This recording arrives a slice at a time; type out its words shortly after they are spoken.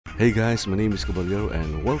Hey guys, my name is Caballero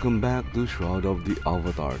and welcome back to Shroud of the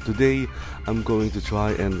Avatar. Today, I'm going to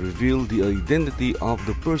try and reveal the identity of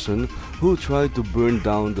the person who tried to burn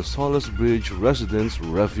down the Solace Bridge residents'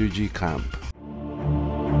 refugee camp.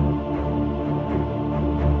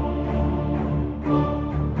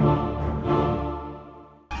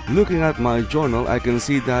 Looking at my journal, I can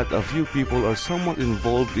see that a few people are somewhat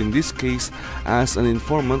involved in this case as an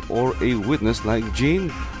informant or a witness like Jean,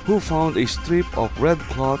 who found a strip of red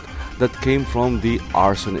cloth that came from the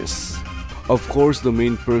Arsonist. Of course, the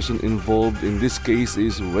main person involved in this case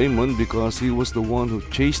is Raymond because he was the one who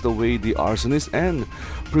chased away the Arsonist and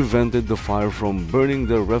prevented the fire from burning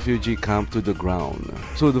the refugee camp to the ground.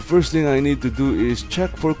 So the first thing I need to do is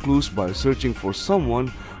check for clues by searching for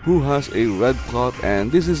someone who has a red cloth,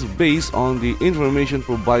 and this is based on the information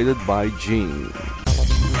provided by Jean.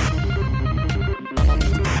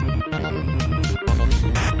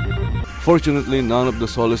 Fortunately, none of the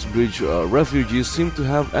Solace Bridge refugees seem to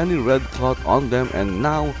have any red cloth on them, and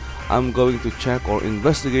now I'm going to check or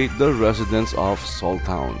investigate the residents of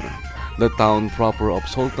Soltown. The town proper of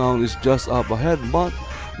Soltown is just up ahead, but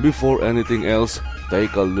before anything else,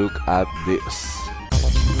 take a look at this.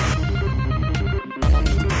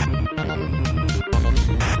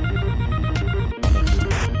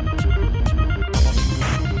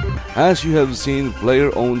 As you have seen,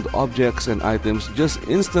 player-owned objects and items just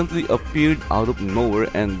instantly appeared out of nowhere,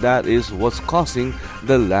 and that is what's causing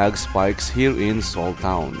the lag spikes here in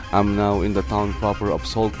Soltown. I'm now in the town proper of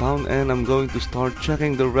Soltown, and I'm going to start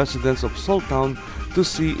checking the residents of Soltown to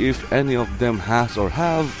see if any of them has or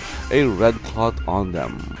have a red cloth on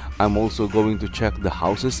them. I'm also going to check the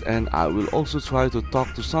houses, and I will also try to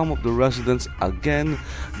talk to some of the residents again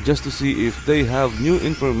just to see if they have new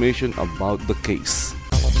information about the case.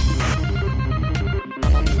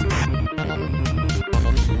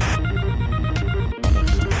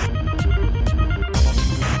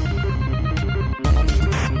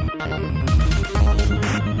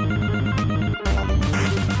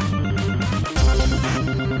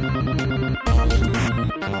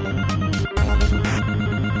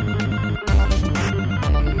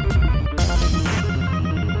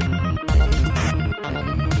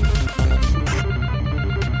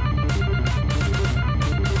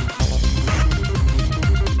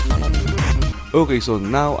 Okay, so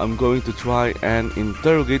now I'm going to try and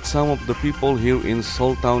interrogate some of the people here in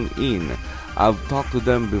Soltown Inn. I've talked to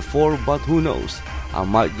them before, but who knows, I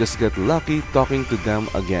might just get lucky talking to them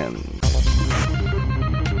again.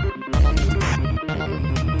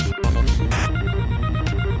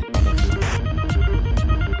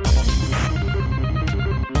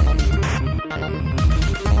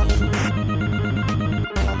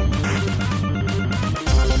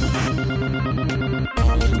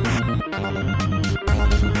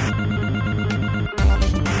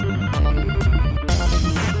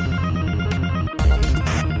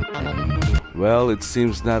 Well, it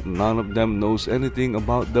seems that none of them knows anything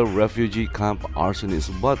about the refugee camp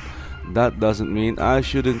Arsonist, but that doesn't mean I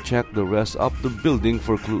shouldn't check the rest of the building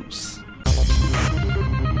for clues.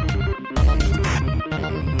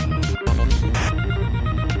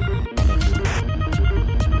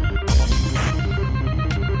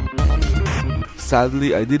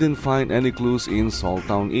 Sadly, I didn't find any clues in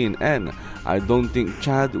Soltown Inn, and I don't think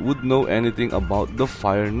Chad would know anything about the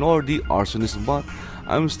fire nor the Arsonist, but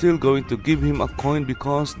I'm still going to give him a coin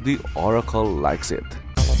because the Oracle likes it.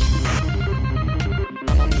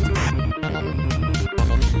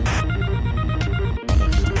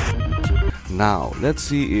 Now, let's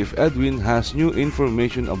see if Edwin has new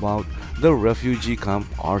information about the refugee camp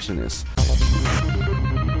Arsonist.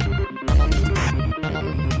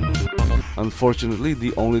 Unfortunately,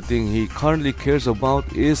 the only thing he currently cares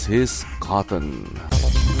about is his cotton.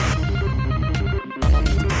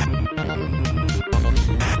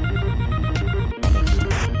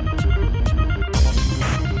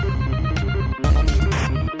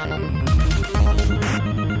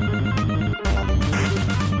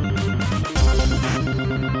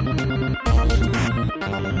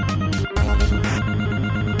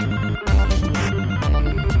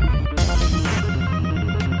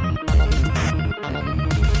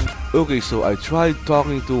 Okay, so I tried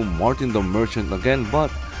talking to Martin the merchant again, but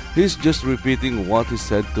he's just repeating what he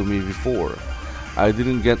said to me before. I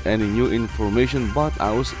didn't get any new information, but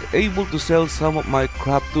I was able to sell some of my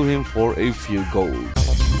crap to him for a few gold.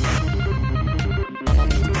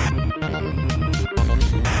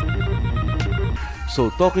 So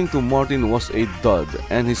talking to Martin was a dud,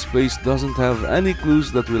 and his place doesn't have any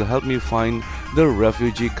clues that will help me find the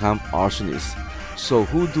refugee camp Arsonist. So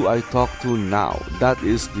who do I talk to now? That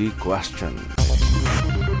is the question.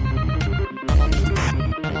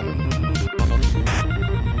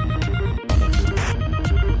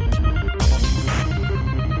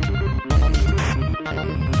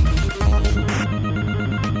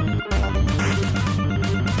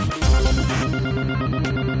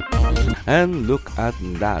 And look at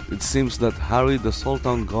that, it seems that Harry the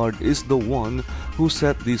Soltown guard is the one who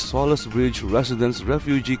set the Solace Bridge residents'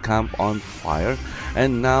 refugee camp on fire,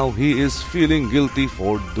 and now he is feeling guilty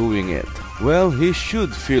for doing it. Well, he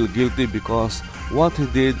should feel guilty because what he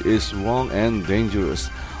did is wrong and dangerous.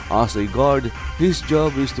 As a guard, his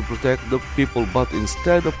job is to protect the people, but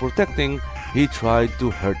instead of protecting, he tried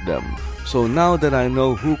to hurt them. So now that I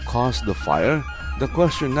know who caused the fire, the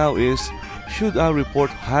question now is, should I report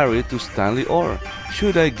Harry to Stanley or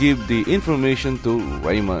should I give the information to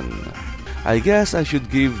Raymond? I guess I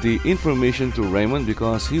should give the information to Raymond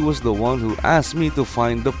because he was the one who asked me to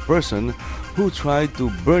find the person who tried to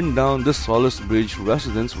burn down the Solace Bridge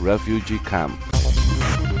residents' refugee camp.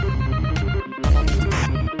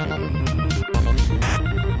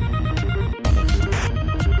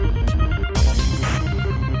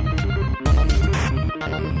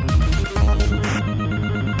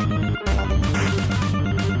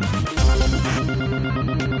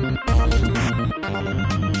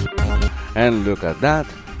 And look at that,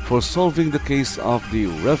 for solving the case of the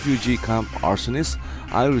refugee camp arsonist,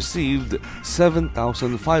 I received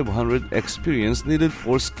 7,500 experience needed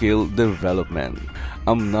for skill development.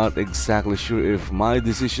 I'm not exactly sure if my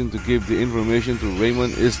decision to give the information to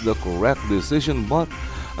Raymond is the correct decision, but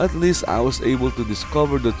at least I was able to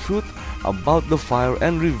discover the truth about the fire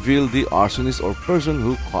and reveal the arsonist or person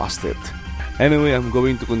who caused it. Anyway, I'm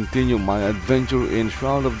going to continue my adventure in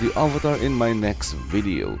Shroud of the Avatar in my next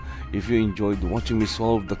video. If you enjoyed watching me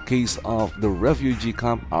solve the case of the refugee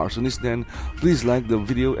camp arsonist, then please like the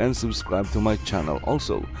video and subscribe to my channel.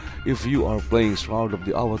 Also, if you are playing Shroud of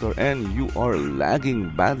the Avatar and you are lagging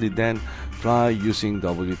badly, then try using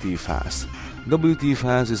WT Fast. WT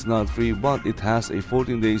Fast is not free, but it has a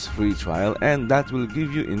 14 days free trial, and that will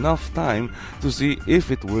give you enough time to see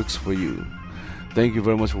if it works for you. Thank you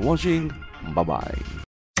very much for watching. Bye-bye.